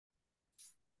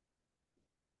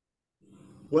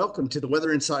Welcome to the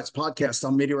Weather Insights podcast.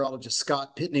 I'm meteorologist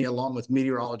Scott Pitney along with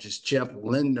meteorologist Jeff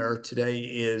Lindner. Today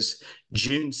is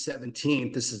June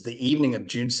 17th. This is the evening of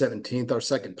June 17th, our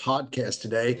second podcast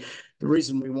today. The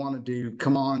reason we wanted to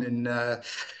come on and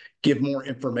give more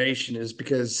information is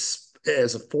because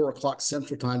as of 4 o'clock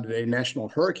Central Time today, National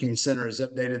Hurricane Center has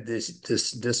updated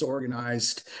this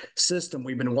disorganized system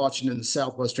we've been watching in the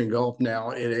southwestern Gulf now.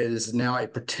 It is now a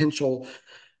potential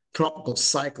tropical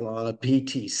cyclone, a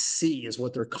PTC is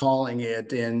what they're calling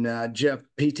it. And Jeff,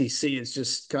 PTC is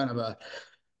just kind of a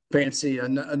fancy,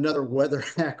 another weather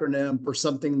acronym for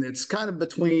something that's kind of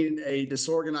between a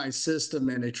disorganized system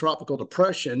and a tropical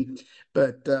depression.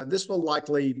 But this will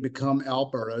likely become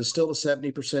Alberta. Still a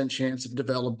 70% chance of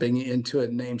developing into a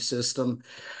named system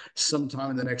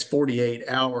sometime in the next 48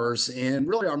 hours. And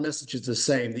really our message is the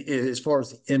same as far as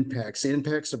the impacts. The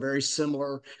impacts are very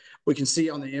similar. We can see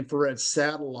on the infrared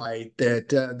satellite that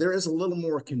there is a little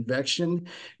more convection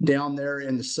down there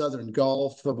in the southern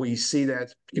Gulf. We see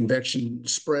that convection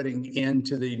spreading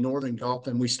into the northern Gulf,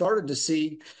 and we started to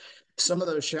see some of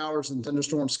those showers and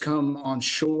thunderstorms come on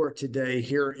shore today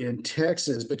here in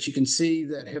Texas, but you can see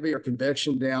that heavier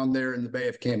convection down there in the Bay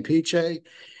of Campeche.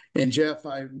 And Jeff,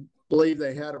 I believe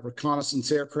they had a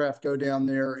reconnaissance aircraft go down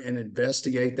there and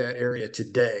investigate that area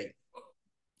today.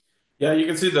 Yeah, you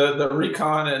can see the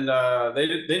recon, and they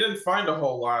didn't find a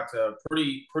whole lot.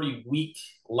 Pretty weak,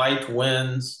 light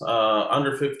winds,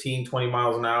 under 15, 20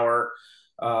 miles an hour.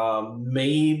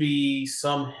 Maybe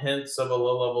some hints of a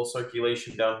low-level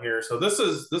circulation down here. So this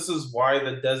is why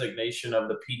the designation of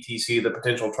the PTC, the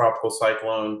potential tropical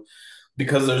cyclone,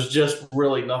 because there's just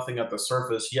really nothing at the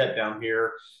surface yet down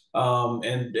here.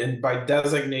 And by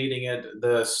designating it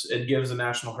it gives the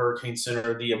National Hurricane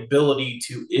Center the ability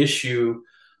to issue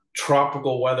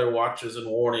tropical weather watches and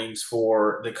warnings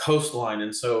for the coastline.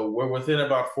 And so we're within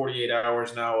about 48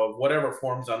 hours now of whatever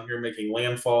forms down here making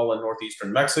landfall in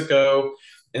northeastern Mexico.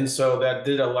 And so that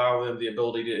did allow them the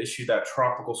ability to issue that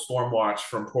tropical storm watch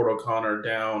from Port O'Connor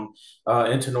down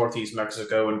into northeast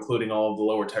Mexico, including all of the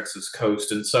lower Texas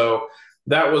coast. And so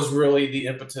that was really the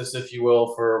impetus, if you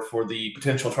will, for the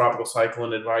potential tropical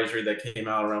cyclone advisory that came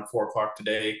out around 4 o'clock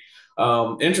today.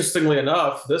 Interestingly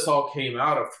enough, this all came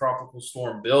out of Tropical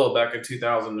Storm Bill back in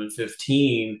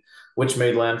 2015, which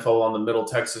made landfall on the middle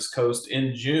Texas coast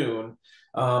in June.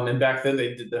 And back then,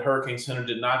 the Hurricane Center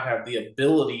did not have the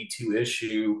ability to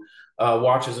issue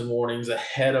watches and warnings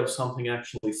ahead of something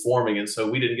actually forming. And so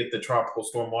we didn't get the tropical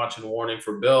storm watch and warning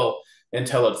for Bill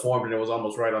until it formed, and it was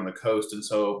almost right on the coast. And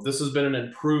so this has been an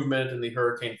improvement in the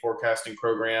hurricane forecasting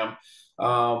program.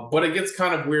 But it gets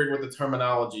kind of weird with the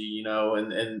terminology,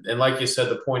 and like you said,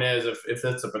 the point is if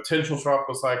it's a potential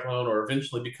tropical cyclone or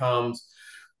eventually becomes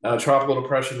Tropical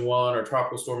Depression 1 or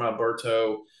Tropical Storm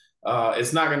Alberto,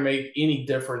 it's not going to make any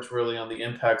difference really on the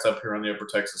impacts up here on the upper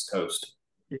Texas coast.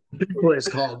 It's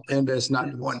called NBS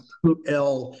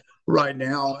 91L right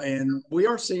now, and we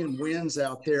are seeing winds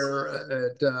out there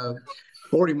at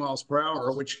 40 miles per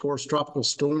hour, which of course tropical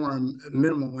storm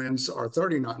minimum winds are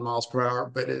 39 miles per hour.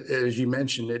 But as you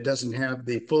mentioned, it doesn't have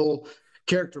the full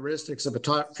characteristics of a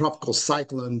tropical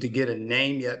cyclone to get a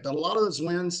name yet. But a lot of those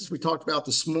winds, as we talked about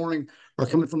this morning, are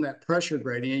coming from that pressure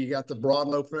gradient. You got the broad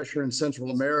low pressure in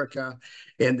Central America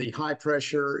and the high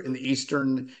pressure in the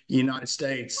eastern United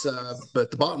States.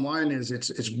 But the bottom line is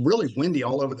it's really windy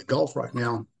all over the Gulf right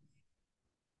now.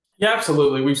 Yeah,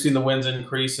 absolutely. We've seen the winds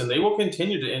increase, and they will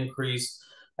continue to increase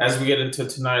as we get into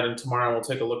tonight and tomorrow. We'll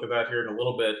take a look at that here in a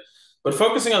little bit. But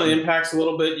focusing on the impacts a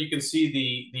little bit, you can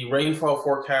see the rainfall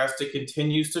forecast. It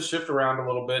continues to shift around a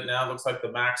little bit. Now it looks like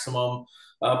the maximum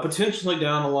potentially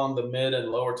down along the mid and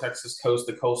lower Texas coast,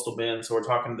 the coastal bend. So we're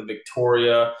talking the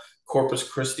Victoria, Corpus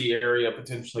Christi area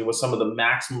potentially with some of the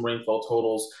maximum rainfall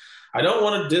totals. I don't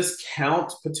want to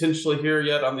discount potentially here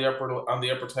yet on the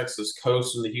upper Texas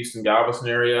coast in the Houston Galveston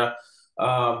area.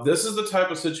 This is the type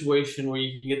of situation where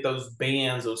you can get those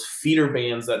bands, those feeder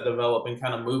bands that develop and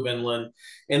kind of move inland,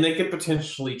 and they can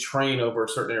potentially train over a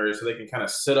certain area, so they can kind of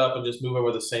sit up and just move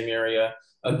over the same area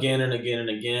again and again and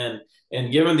again. And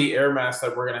given the air mass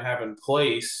that we're going to have in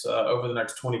place over the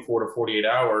next 24 to 48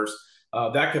 hours,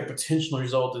 that could potentially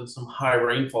result in some high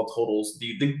rainfall totals.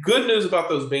 The good news about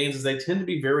those bands is they tend to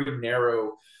be very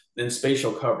narrow in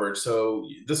spatial coverage. So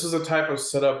this is a type of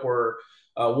setup where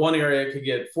one area could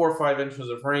get 4 or 5 inches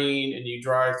of rain, and you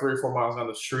drive 3 or 4 miles down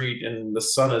the street and the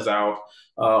sun is out,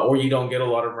 or you don't get a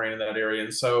lot of rain in that area.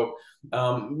 And so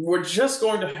we're just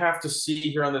going to have to see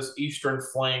here on this eastern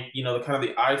flank, the kind of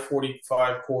the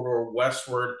I-45 corridor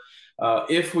westward,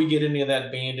 if we get any of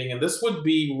that banding. And this would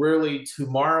be really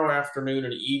tomorrow afternoon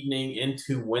and evening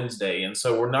into Wednesday. And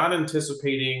so we're not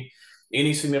anticipating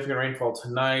any significant rainfall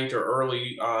tonight or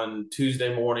early on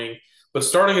Tuesday morning. But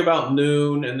starting about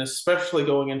noon and especially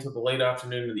going into the late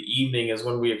afternoon and the evening is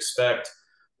when we expect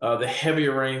the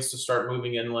heavier rains to start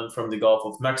moving inland from the Gulf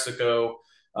of Mexico.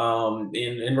 And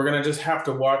we're going to just have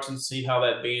to watch and see how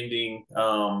that banding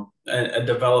and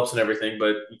develops and everything.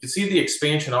 But you can see the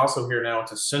expansion also here now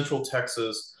into central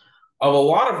Texas of a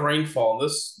lot of rainfall.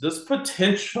 This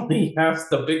potentially has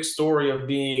the big story of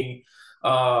being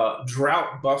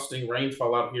drought busting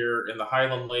rainfall out here in the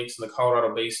Highland Lakes and the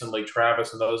Colorado Basin, Lake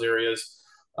Travis, and those areas.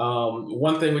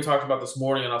 One thing we talked about this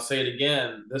morning, and I'll say it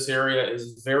again, this area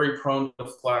is very prone to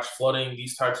flash flooding.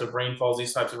 These types of rainfalls,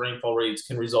 these types of rainfall rates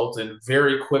can result in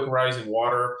very quick rising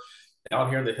water out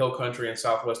here in the hill country in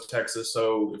Southwest Texas.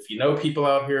 So if you know people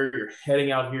out here, you're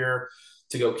heading out here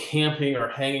to go camping or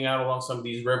hanging out along some of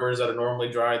these rivers that are normally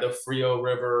dry, the Frio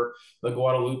River, the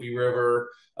Guadalupe River,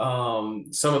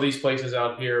 some of these places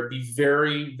out here, be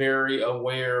very, very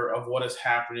aware of what is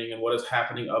happening and what is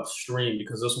happening upstream,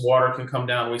 because this water can come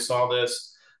down. We saw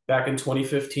this back in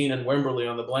 2015 in Wimberley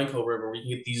on the Blanco River. We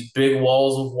get these big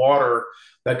walls of water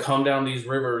that come down these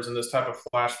rivers in this type of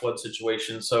flash flood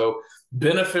situation. So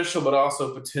beneficial, but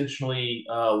also potentially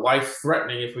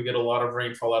life-threatening if we get a lot of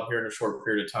rainfall out here in a short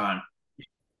period of time.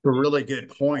 A really good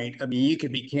point. I mean, you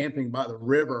could be camping by the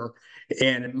river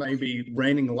and it may be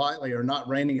raining lightly or not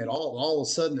raining at all. All of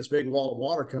a sudden, this big wall of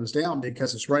water comes down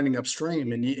because it's raining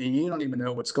upstream, and you don't even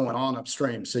know what's going on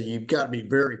upstream. So you've got to be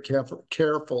very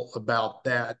careful about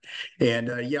that. And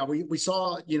yeah, we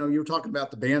saw, you were talking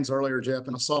about the bands earlier, Jeff,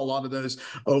 and I saw a lot of those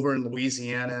over in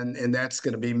Louisiana, and that's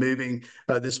going to be moving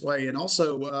this way. And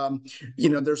also,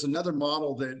 there's another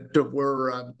model that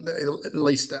we're, at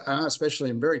least I especially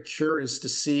am very curious to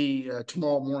see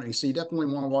tomorrow morning. So you definitely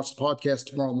want to watch the podcast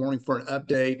tomorrow morning for an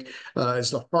update.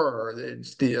 Is the HRR.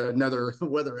 It's another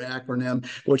weather acronym,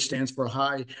 which stands for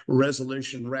High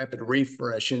Resolution Rapid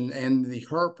Refresh. And the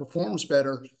HRR performs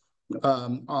better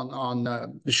on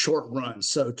the short run.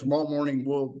 So tomorrow morning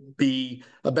will be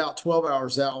about 12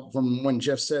 hours out from when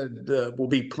Jeff said will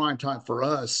be prime time for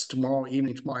us tomorrow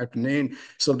evening, tomorrow afternoon.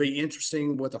 So it'll be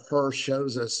interesting what the HRR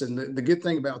shows us. And the good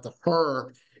thing about the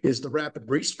HRR is the rapid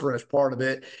refresh part of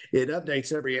it. It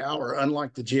updates every hour,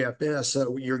 unlike the GFS.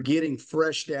 So you're getting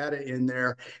fresh data in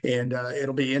there, and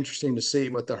it'll be interesting to see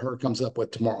what the HRR comes up with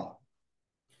tomorrow.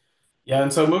 Yeah,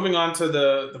 and so moving on to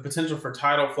the potential for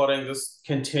tidal flooding, this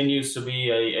continues to be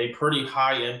a pretty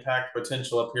high impact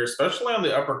potential up here, especially on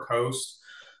the upper coast.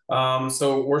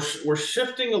 So we're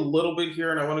shifting a little bit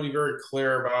here, and I want to be very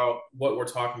clear about what we're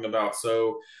talking about.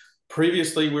 So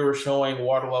previously, we were showing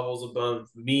water levels above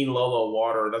mean low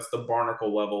water. That's the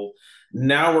barnacle level.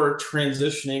 Now we're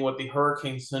transitioning with the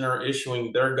Hurricane Center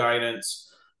issuing their guidance,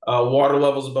 water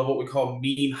levels above what we call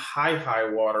mean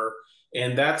high water.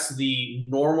 And that's the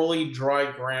normally dry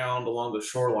ground along the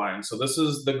shoreline. So this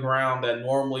is the ground that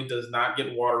normally does not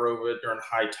get water over it during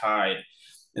high tide.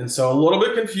 And so a little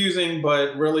bit confusing,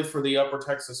 but really for the upper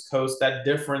Texas coast, that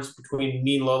difference between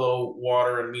mean low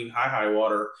water and mean high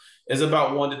water is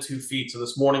about 1 to 2 feet. So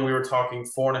this morning we were talking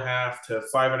 4.5 to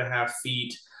 5.5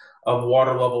 feet of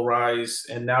water level rise.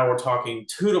 And now we're talking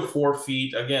 2 to 4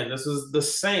 feet. Again, this is the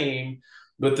same,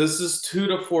 but this is 2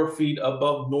 to 4 feet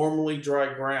above normally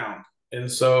dry ground. And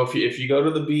so if you go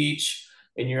to the beach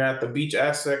and you're at the beach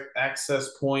access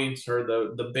points or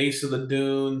the base of the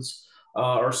dunes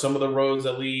or some of the roads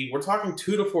that lead, we're talking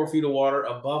 2 to 4 feet of water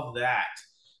above that.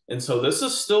 And so this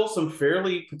is still some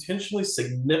fairly potentially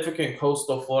significant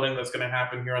coastal flooding that's going to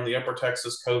happen here on the upper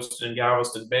Texas coast in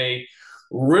Galveston Bay.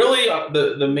 Really,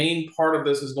 the main part of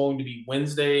this is going to be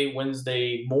Wednesday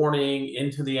morning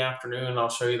into the afternoon. I'll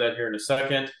show you that here in a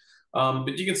second.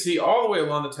 But you can see all the way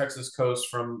along the Texas coast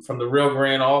from the Rio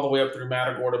Grande all the way up through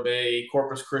Matagorda Bay,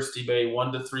 Corpus Christi Bay,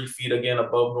 1 to 3 feet, again,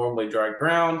 above normally dry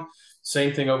ground.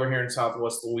 Same thing over here in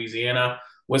Southwest Louisiana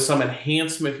with some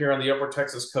enhancement here on the upper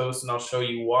Texas coast, and I'll show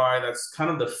you why. That's kind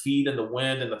of the feed and the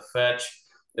wind and the fetch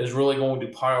is really going to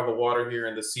pile the water here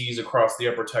in the seas across the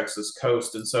upper Texas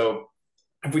coast. And so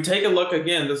if we take a look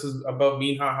again, this is above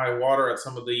mean high water at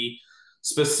some of the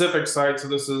specific sites. So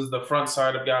this is the front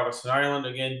side of Galveston Island,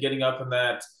 again, getting up in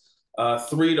that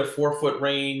 3 to 4 foot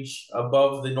range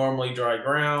above the normally dry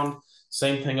ground.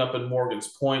 Same thing up in Morgan's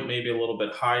Point, maybe a little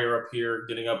bit higher up here,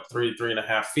 getting up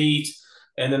 3.5 feet.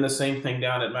 And then the same thing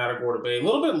down at Matagorda Bay, a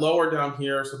little bit lower down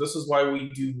here. So this is why we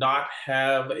do not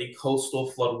have a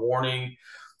coastal flood warning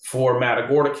for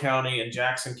Matagorda County and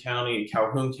Jackson County and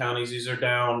Calhoun counties. These are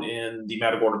down in the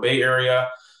Matagorda Bay area.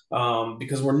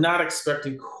 Because we're not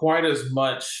expecting quite as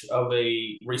much of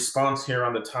a response here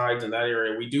on the tides in that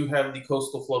area. We do have the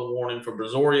coastal flood warning for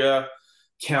Brazoria,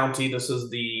 County. This is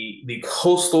the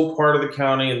coastal part of the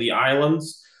county and the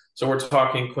islands. So we're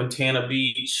talking Quintana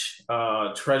Beach,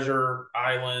 Treasure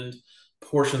Island,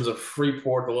 portions of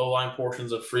Freeport, the low-lying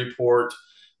portions of Freeport,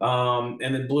 and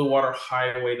then Blue Water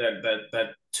Highway, that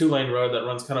two-lane road that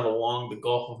runs kind of along the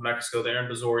Gulf of Mexico there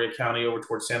in Brazoria County over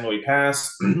towards San Luis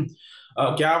Pass.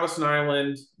 Galveston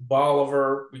Island,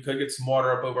 Bolivar. We could get some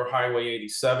water up over Highway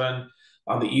 87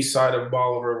 on the east side of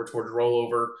Bolivar over towards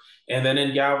Rollover. And then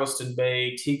in Galveston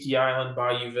Bay, Tiki Island,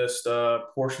 Bayou Vista,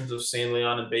 portions of San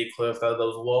Leon and Bay Cliff,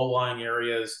 those low-lying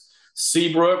areas.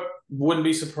 Seabrook, wouldn't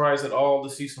be surprised at all to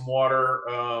see some water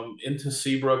into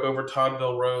Seabrook, over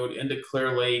Toddville Road, into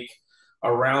Clear Lake,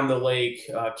 around the lake,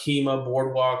 Kemah,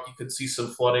 Boardwalk. You could see some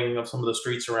flooding of some of the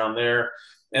streets around there.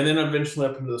 And then eventually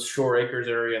up into the Shore Acres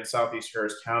area in southeast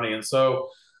Harris County. And so,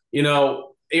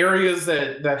 areas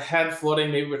that had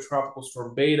flooding, maybe with Tropical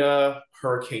Storm Beta,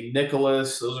 Hurricane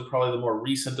Nicholas, those are probably the more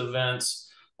recent events.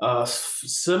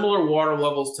 Similar water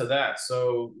levels to that.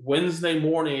 So Wednesday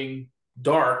morning,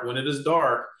 dark, when it is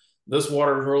dark, this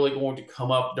water is really going to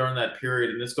come up during that period,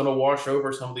 and it's going to wash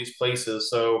over some of these places.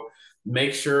 So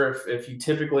make sure if you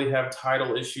typically have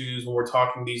tidal issues when we're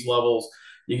talking these levels,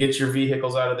 you get your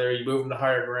vehicles out of there, you move them to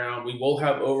higher ground. We will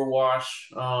have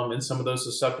overwash in some of those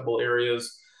susceptible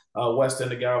areas, west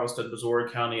end of Galveston,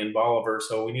 Brazoria County, and Bolivar.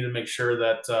 So we need to make sure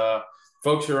that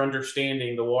folks are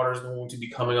understanding the water is going to be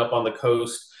coming up on the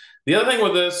coast. The other thing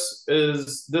with this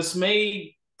is this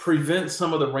may prevent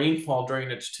some of the rainfall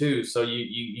drainage too. So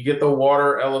you get the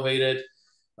water elevated,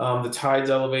 the tides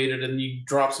elevated, and you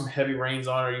drop some heavy rains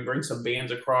on it, or you bring some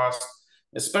bands across,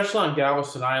 especially on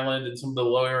Galveston Island and some of the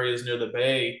low areas near the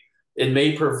bay. It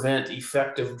may prevent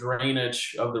effective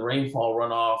drainage of the rainfall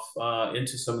runoff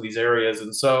into some of these areas.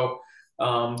 And so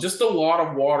just a lot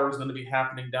of water is going to be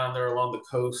happening down there along the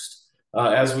coast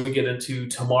as we get into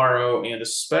tomorrow, and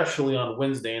especially on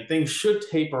Wednesday. And things should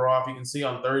taper off. You can see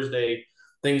on Thursday,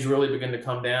 things really begin to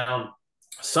come down.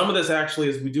 Some of this actually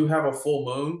is we do have a full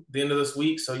moon at the end of this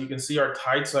week. So you can see our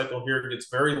tide cycle here gets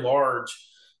very large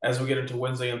as we get into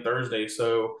Wednesday and Thursday.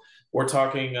 So we're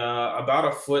talking about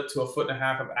a foot to a foot and a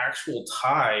half of actual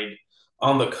tide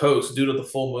on the coast due to the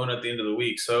full moon at the end of the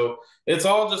week. So it's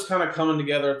all just kind of coming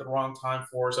together at the wrong time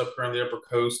for us up here on the upper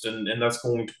coast, and that's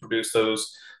going to produce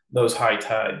those high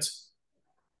tides.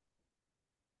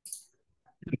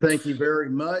 Thank you very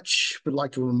much. Would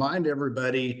like to remind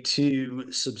everybody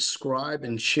to subscribe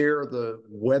and share the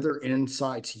Weather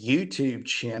Insights YouTube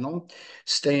channel.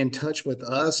 Stay in touch with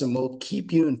us, and we'll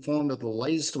keep you informed of the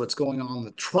latest of what's going on in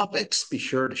the tropics. Be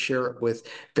sure to share it with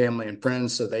family and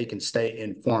friends so they can stay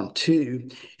informed too.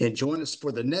 And join us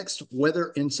for the next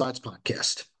Weather Insights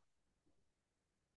podcast.